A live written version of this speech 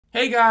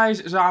Hey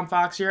guys, Zom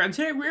Fox here, and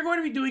today we're going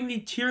to be doing the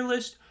tier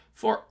list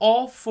for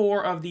all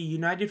four of the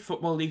United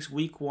Football League's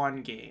Week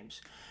 1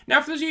 games.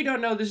 Now, for those of you who don't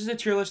know, this is a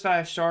tier list that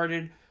I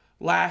started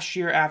last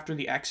year after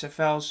the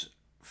XFL's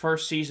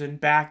first season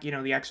back, the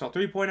XFL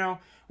 3.0,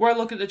 where I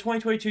looked at the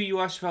 2022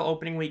 USFL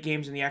opening week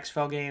games and the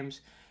XFL games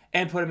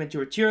and put them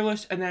into a tier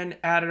list, and then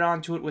added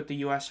on to it with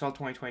the USFL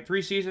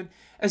 2023 season,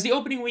 as the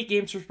opening week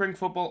games for spring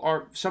football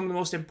are some of the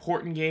most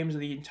important games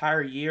of the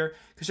entire year,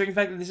 considering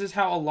the fact that this is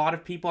how a lot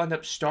of people end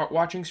up start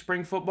watching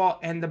spring football,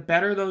 and the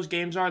better those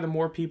games are, the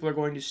more people are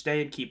going to stay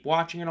and keep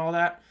watching and all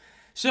that.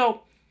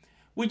 So,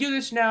 we do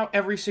this now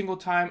every single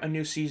time a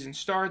new season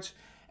starts,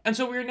 and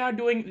so we are now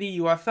doing the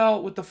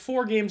UFL with the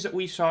four games that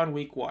we saw in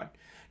week 1.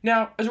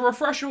 Now, as a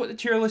refresher what the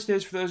tier list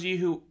is for those of you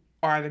who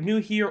are either new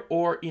here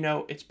or,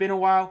 it's been a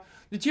while,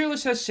 the tier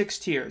list has 6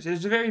 tiers. It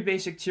is a very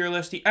basic tier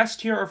list. The S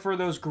tier are for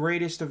those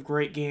greatest of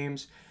great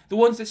games, the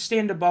ones that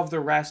stand above the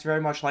rest, very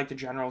much like the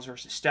Generals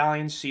versus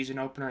Stallions season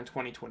opener in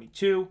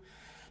 2022.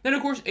 Then,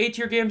 of course, A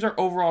tier games are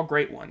overall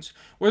great ones,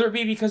 whether it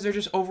be because they're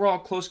just overall a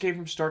close game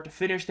from start to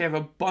finish, they have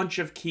a bunch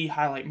of key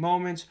highlight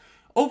moments.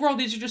 Overall,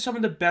 these are just some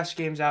of the best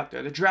games out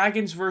there. The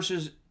Dragons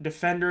versus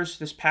Defenders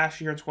this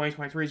past year in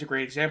 2023 is a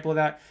great example of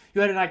that.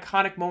 You had an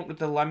iconic moment with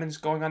the Lemons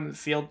going on the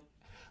field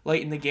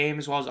late in the game,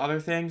 as well as other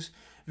things.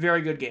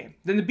 Very good game.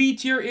 Then the B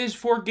tier is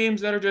for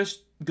games that are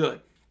just good.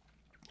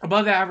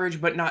 Above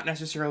average, but not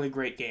necessarily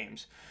great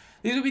games.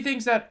 These would be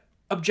things that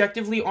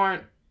objectively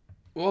aren't,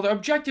 well, they're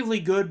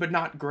objectively good, but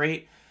not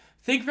great.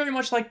 Think very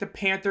much like the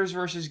Panthers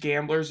versus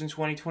Gamblers in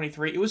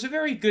 2023. It was a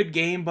very good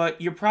game, but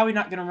you're probably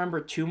not going to remember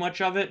too much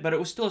of it, but it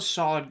was still a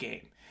solid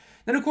game.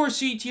 Then, of course,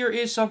 C tier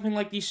is something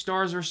like the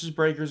Stars versus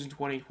Breakers in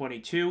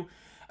 2022.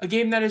 A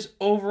game that is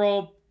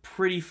overall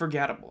pretty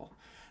forgettable.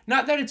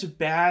 Not that it's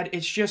bad,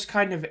 it's just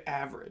kind of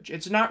average.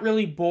 It's not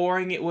really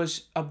boring. It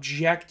was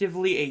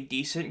objectively a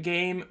decent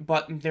game,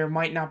 but there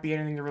might not be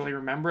anything to really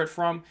remember it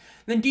from.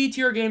 Then D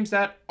tier games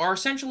that are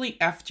essentially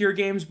F tier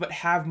games, but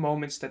have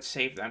moments that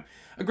save them.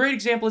 A great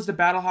example is the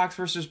Battlehawks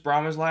versus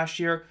Brahmas last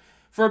year.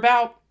 For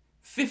about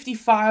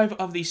 55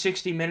 of the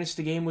 60 minutes,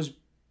 the game was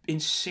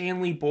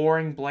insanely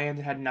boring, bland,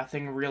 and had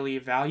nothing really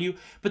of value.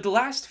 But the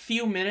last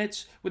few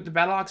minutes, with the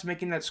Battlehawks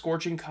making that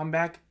scorching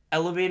comeback,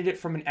 elevated it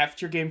from an F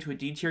tier game to a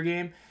D tier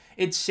game.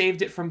 It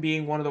saved it from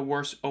being one of the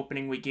worst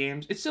opening week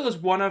games. It still is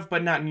one of,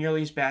 but not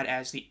nearly as bad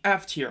as the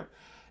F tier.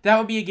 That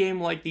would be a game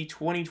like the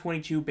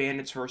 2022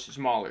 Bandits versus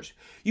Maulers.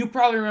 You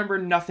probably remember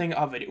nothing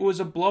of it. It was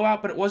a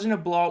blowout, but it wasn't a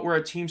blowout where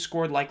a team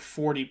scored like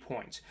 40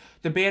 points.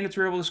 The Bandits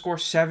were able to score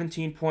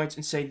 17 points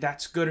and say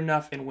that's good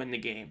enough and win the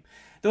game.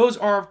 Those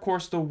are, of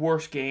course, the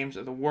worst games,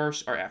 or the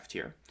worst are F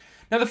tier.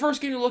 Now, the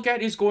first game to look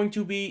at is going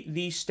to be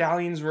the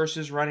Stallions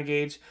versus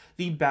Renegades,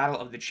 the Battle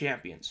of the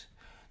Champions.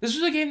 This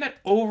was a game that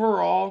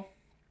overall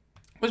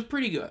was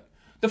pretty good.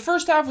 The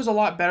first half was a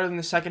lot better than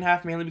the second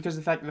half, mainly because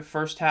of the fact that the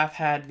first half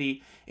had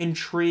the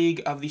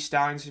intrigue of the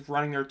Stallions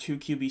running their 2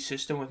 QB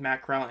system with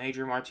Matt Corral and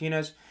Adrian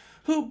Martinez,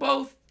 who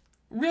both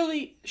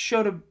really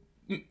showed a...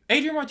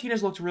 Adrian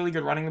Martinez looked really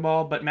good running the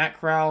ball, but Matt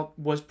Corral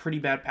was pretty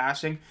bad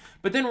passing.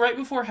 But then right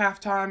before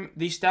halftime,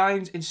 the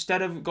Stallions,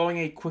 instead of going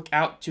a quick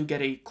out to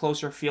get a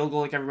closer field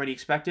goal like everybody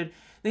expected,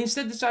 they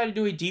instead decided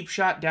to do a deep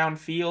shot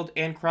downfield,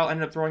 and Corral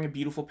ended up throwing a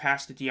beautiful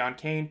pass to Deion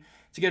Kane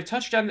to get a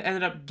touchdown that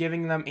ended up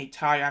giving them a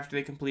tie after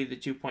they completed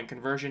the 2-point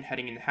conversion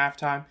heading into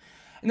halftime.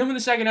 And then when the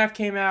second half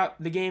came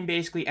out, the game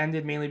basically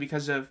ended mainly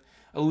because of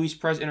a Luis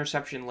Perez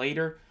interception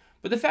later.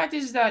 But the fact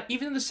is that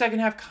even though the second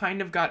half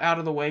kind of got out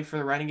of the way for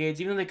the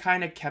Renegades, even though they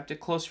kind of kept it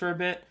close for a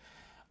bit,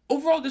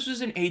 overall this was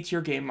an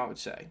A-tier game, I would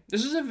say.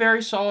 This is a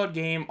very solid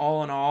game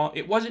all in all.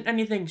 It wasn't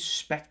anything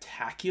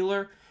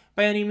spectacular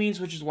by any means,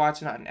 which is why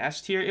it's not an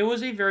S tier. It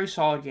was a very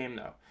solid game,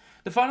 though.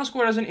 The final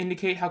score doesn't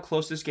indicate how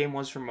close this game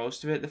was for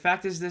most of it. The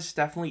fact is this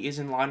definitely is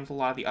in line with a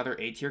lot of the other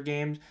A-tier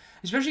games,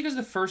 especially because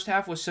the first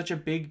half was such a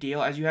big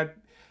deal, as you had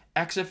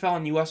XFL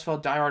and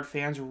USFL diehard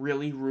fans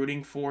really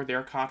rooting for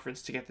their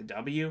conference to get the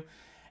W.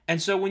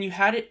 And so when you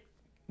had it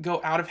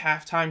go out of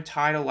halftime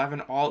tied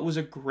 11-all, it was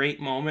a great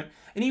moment.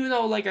 And even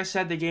though, like I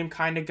said, the game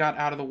kind of got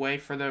out of the way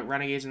for the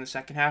Renegades in the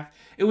second half,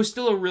 it was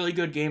still a really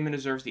good game and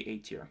deserves the A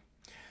tier.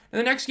 Now,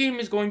 the next game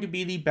is going to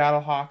be the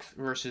Battlehawks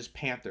versus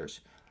Panthers.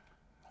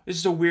 This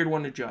is a weird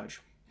one to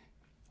judge.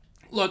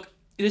 Look,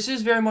 this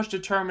is very much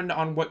determined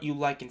on what you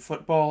like in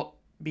football,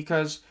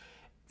 because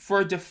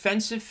for a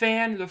defensive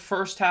fan, the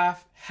first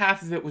half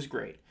of it was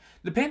great.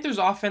 The Panthers'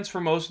 offense for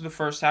most of the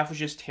first half was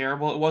just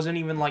terrible. It wasn't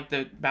even like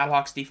the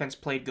Battlehawks' defense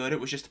played good. It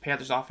was just the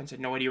Panthers' offense had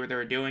no idea what they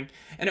were doing.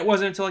 And it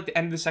wasn't until like the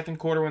end of the second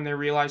quarter when they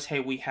realized,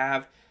 hey, we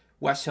have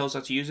Wes Hills,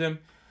 let's use him.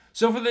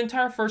 So for the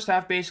entire first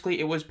half,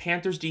 basically, it was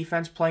Panthers'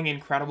 defense playing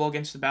incredible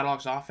against the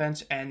Battlehawks'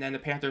 offense, and then the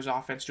Panthers'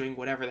 offense doing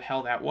whatever the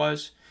hell that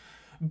was.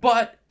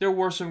 But there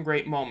were some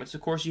great moments.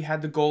 Of course, you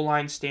had the goal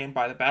line stand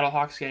by the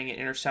Battlehawks getting an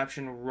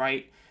interception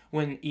right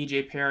when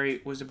E.J.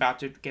 Perry was about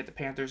to get the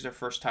Panthers their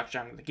first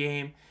touchdown of the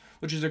game,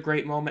 which is a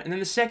great moment. And then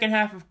the second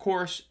half, of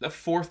course, the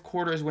fourth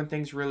quarter is when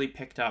things really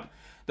picked up.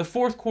 The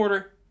fourth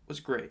quarter was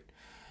great.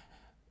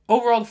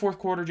 Overall, the fourth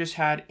quarter just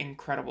had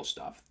incredible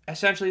stuff.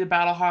 Essentially, the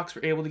Battlehawks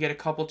were able to get a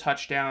couple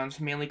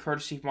touchdowns, mainly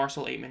courtesy of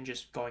Marcel Aitman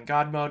just going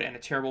God mode and a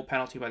terrible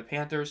penalty by the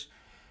Panthers.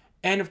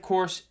 And of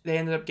course, they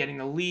ended up getting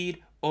the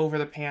lead over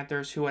the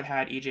Panthers, who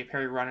had E.J.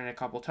 Perry running a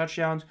couple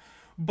touchdowns.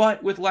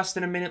 But with less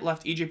than a minute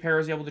left, E.J. Perry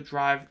was able to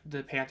drive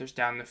the Panthers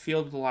down the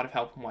field with a lot of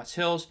help from Wes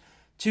Hills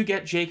to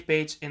get Jake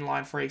Bates in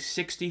line for a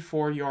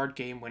 64-yard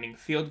game-winning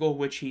field goal,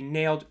 which he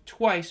nailed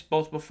twice,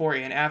 both before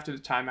and after the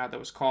timeout that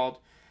was called.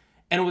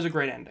 And it was a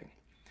great ending.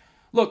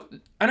 Look,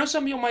 I know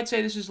some people might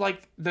say this is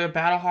like the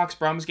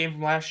Battlehawks-Brahmas game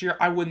from last year.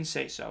 I wouldn't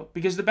say so.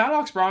 Because the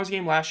Battlehawks-Brahmas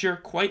game last year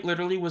quite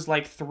literally was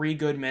like 3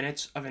 good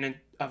minutes of a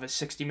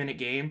 60-minute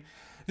game.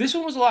 This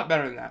one was a lot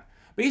better than that.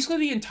 Basically,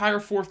 the entire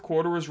fourth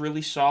quarter was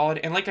really solid.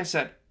 And like I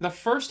said, the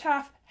first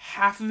half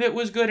of it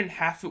was good and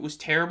half of it was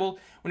terrible.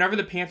 Whenever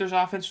the Panthers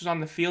offense was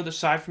on the field,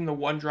 aside from the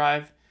one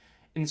drive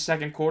in the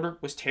second quarter,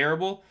 was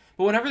terrible.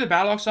 But whenever the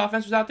Battlehawks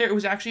offense was out there, it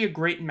was actually a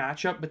great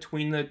matchup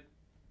between the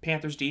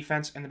Panthers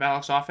defense and the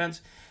Battlehawks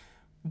offense.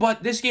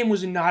 But this game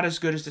was not as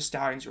good as the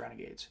Stallions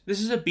Renegades.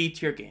 This is a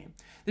B-tier game.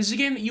 This is a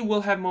game that you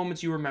will have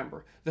moments you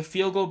remember. The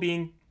field goal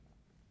being,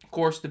 of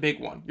course, the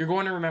big one. You're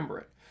going to remember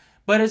it.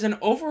 But as an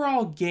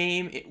overall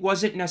game, it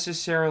wasn't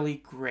necessarily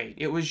great.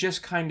 It was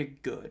just kind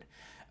of good.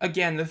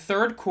 Again, the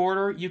third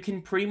quarter, you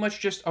can pretty much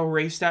just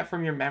erase that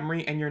from your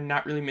memory and you're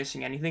not really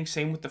missing anything.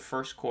 Same with the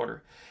first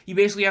quarter. You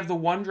basically have the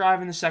one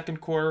drive in the second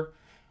quarter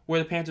where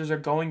the Panthers are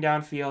going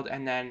downfield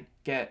and then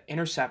get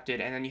intercepted.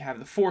 And then you have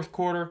the fourth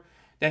quarter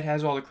that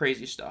has all the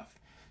crazy stuff.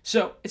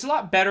 So it's a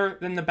lot better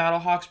than the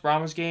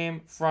Battlehawks-Brahmas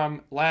game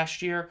from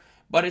last year,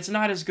 but it's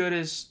not as good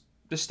as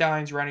the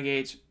Stallions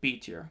Renegades B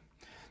tier.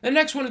 The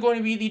next one is going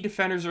to be the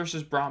Defenders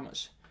versus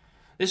Brahmas.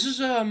 This is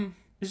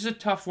a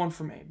tough one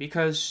for me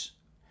because,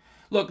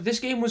 look,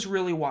 this game was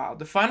really wild.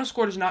 The final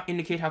score does not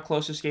indicate how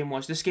close this game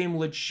was. This game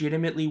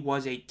legitimately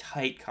was a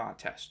tight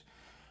contest.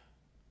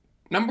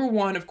 Number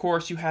one, of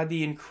course, you had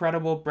the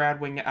incredible Brad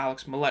Wing to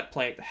Alex Millette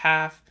play at the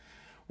half,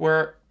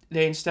 where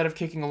they, instead of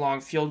kicking a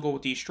long field goal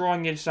with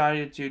destroying, they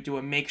decided to do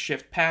a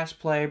makeshift pass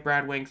play.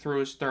 Brad Wing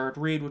threw his third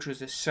read, which was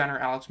his center,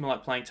 Alex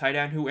Millette, playing tight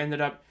end, who ended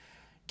up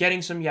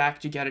getting some yak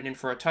to get it in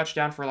for a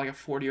touchdown for like a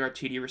 40-yard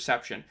TD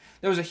reception.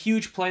 That was a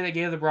huge play that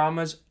gave the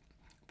Brahmas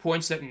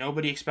points that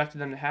nobody expected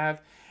them to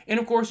have. And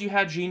of course, you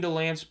had Jean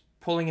Delance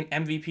pulling an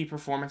MVP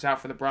performance out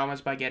for the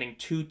Brahmas by getting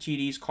 2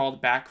 TDs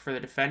called back for the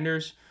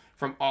Defenders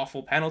from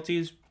awful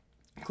penalties,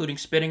 including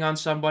spitting on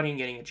somebody and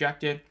getting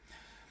ejected.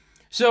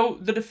 So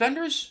the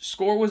Defenders'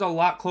 score was a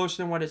lot closer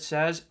than what it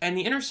says, and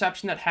the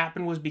interception that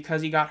happened was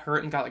because he got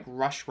hurt and got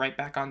rushed right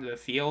back onto the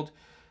field.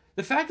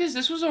 The fact is,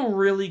 this was a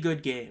really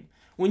good game.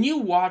 When you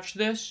watch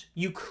this,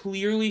 you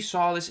clearly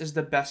saw this as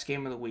the best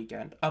game of the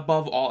weekend,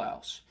 above all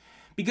else.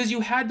 Because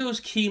you had those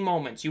key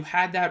moments. You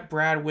had that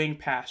Brad Wing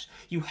pass.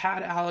 You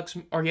had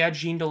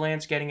Jean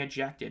Delance getting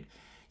ejected.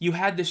 You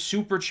had the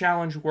super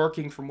challenge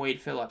working from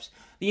Wade Phillips.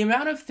 The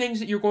amount of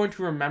things that you're going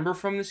to remember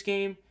from this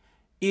game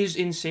is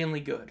insanely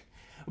good.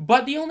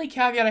 But the only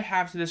caveat I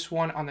have to this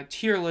one on the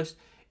tier list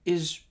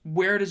is,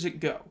 where does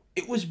it go?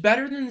 It was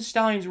better than the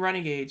Stallions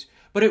Renegades,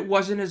 but it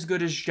wasn't as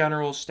good as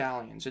General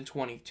Stallions in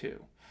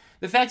 22.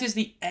 The fact is,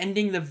 the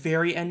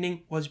very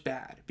ending, was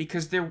bad,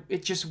 because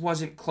it just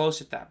wasn't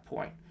close at that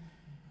point.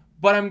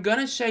 But I'm going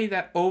to say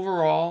that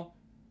overall,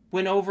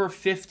 when over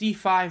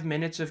 55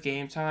 minutes of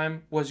game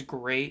time was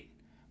great,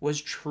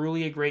 was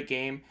truly a great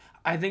game,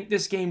 I think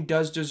this game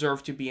does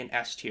deserve to be an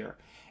S tier.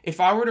 If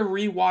I were to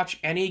rewatch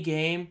any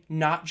game,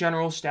 not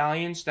General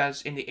Stallions,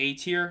 that's in the A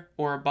tier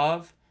or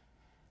above,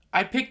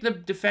 I'd pick the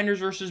Defenders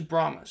versus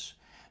Brahmas.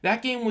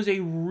 That game was a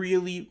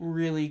really,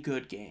 really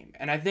good game.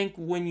 And I think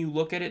when you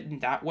look at it in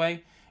that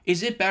way,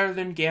 is it better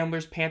than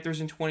Gamblers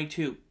Panthers in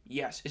 22?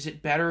 Yes. Is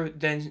it better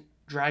than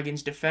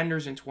Dragons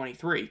Defenders in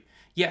 23?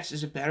 Yes.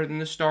 Is it better than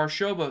the Stars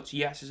Showboats?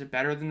 Yes. Is it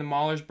better than the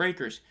Maulers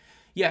Breakers?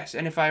 Yes.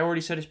 And if I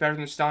already said it's better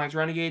than the Stallions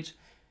Renegades,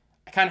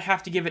 I kind of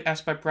have to give it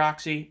S by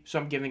proxy, so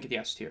I'm giving it the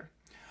S tier.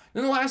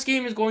 Then the last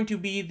game is going to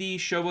be the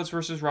Showboats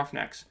versus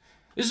Roughnecks.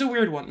 This is a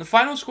weird one. The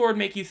final score would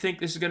make you think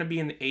this is going to be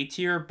in the A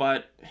tier,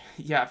 but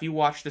yeah, if you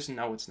watch this,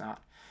 no, it's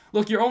not.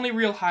 Look, your only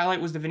real highlight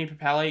was the Vinny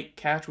Papale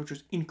catch, which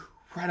was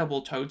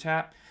incredible toe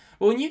tap.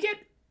 But when you get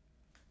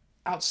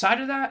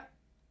outside of that,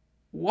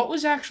 what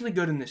was actually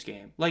good in this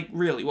game? Like,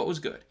 really, what was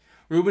good?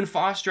 Reuben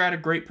Foster had a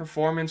great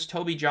performance.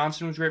 Toby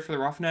Johnson was great for the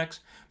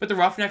Roughnecks. But the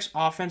Roughnecks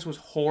offense was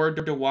horrid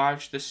to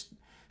watch. This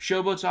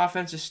Showboats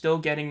offense is still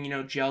getting,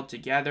 gelled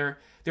together.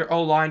 Their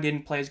O-line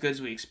didn't play as good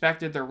as we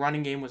expected. Their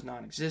running game was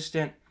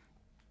non-existent.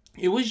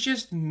 It was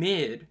just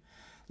mid.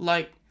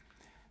 Like,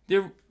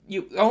 the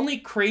only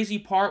crazy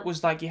part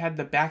was, you had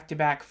the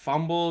back-to-back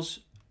fumbles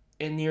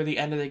near the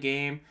end of the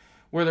game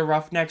where the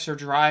Roughnecks are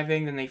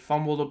driving, then they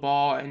fumble the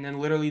ball, and then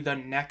literally the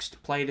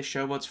next play, the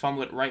Showboats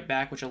fumble it right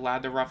back, which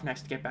allowed the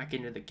Roughnecks to get back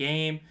into the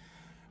game.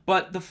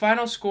 But the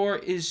final score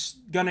is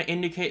going to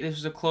indicate this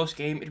was a close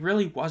game. It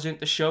really wasn't.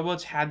 The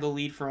Showboats had the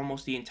lead for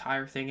almost the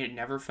entire thing, and it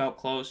never felt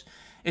close.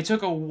 It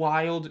took a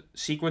wild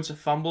sequence of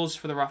fumbles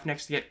for the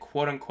Roughnecks to get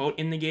quote-unquote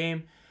in the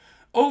game.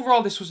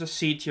 Overall, this was a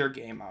C-tier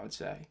game, I would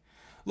say.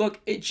 Look,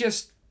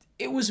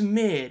 it was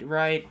mid,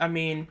 right? I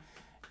mean,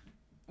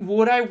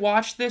 would I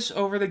watch this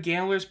over the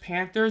Gamblers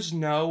Panthers?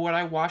 No. Would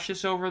I watch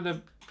this over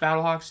the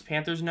Battlehawks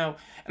Panthers? No.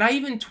 And I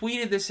even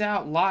tweeted this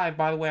out live.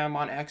 By the way, I'm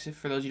on X,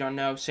 for those you don't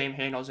know, same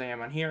handle as I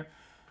am on here.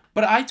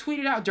 But I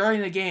tweeted out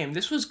during the game,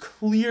 this was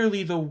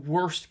clearly the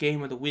worst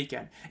game of the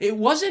weekend. It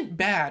wasn't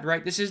bad,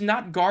 right? This is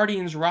not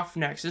Guardians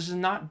Roughnecks. This is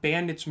not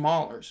Bandits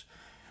Maulers.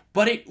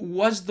 But it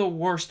was the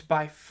worst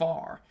by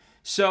far.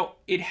 So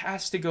it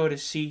has to go to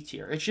C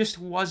tier. It just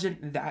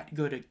wasn't that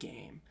good a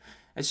game.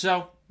 And so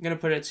I'm going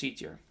to put it at C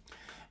tier.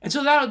 And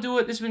so that'll do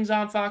it. This has been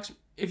Zon Fox.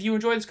 If you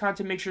enjoyed this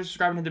content, make sure to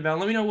subscribe and hit the bell.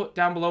 Let me know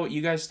down below what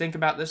you guys think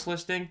about this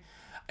listing.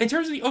 In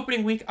terms of the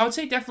opening week, I would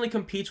say it definitely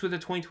competes with the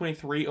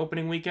 2023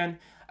 opening weekend.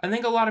 I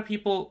think a lot of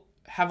people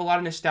have a lot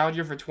of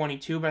nostalgia for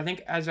 22, but I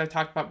think, as I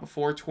talked about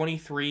before,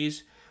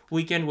 23's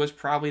weekend was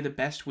probably the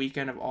best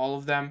weekend of all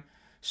of them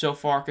so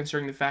far,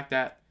 considering the fact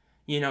that,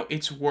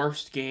 its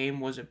worst game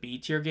was a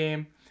B-tier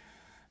game.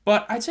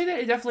 But I'd say that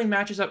it definitely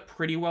matches up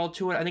pretty well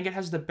to it. I think it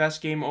has the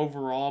best game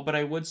overall, but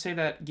I would say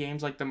that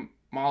games like the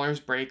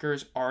Maulers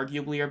Breakers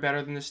arguably are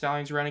better than the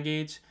Stallions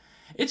Renegades.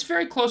 It's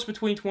very close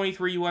between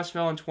 23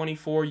 USFL and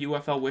 24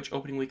 UFL, which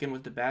opening weekend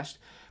was the best.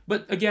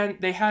 But again,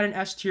 they had an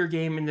S-tier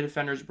game in the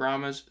Defenders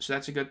Brahmas, so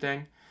that's a good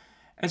thing.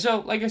 And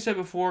so, like I said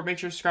before, make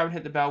sure to subscribe and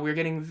hit the bell. We're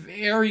getting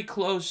very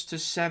close to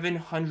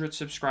 700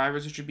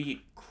 subscribers, which would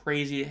be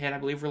crazy to hit. I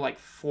believe we're like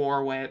 4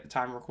 away at the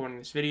time of recording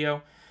this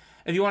video.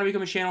 If you want to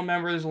become a channel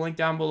member, there's a link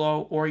down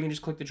below, or you can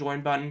just click the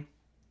join button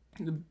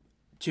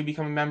to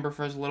become a member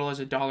for as little as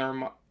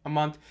 $1 a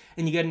month,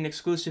 and you get an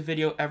exclusive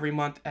video every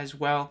month as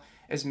well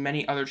as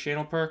many other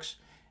channel perks.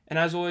 And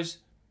as always,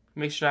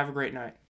 make sure to have a great night.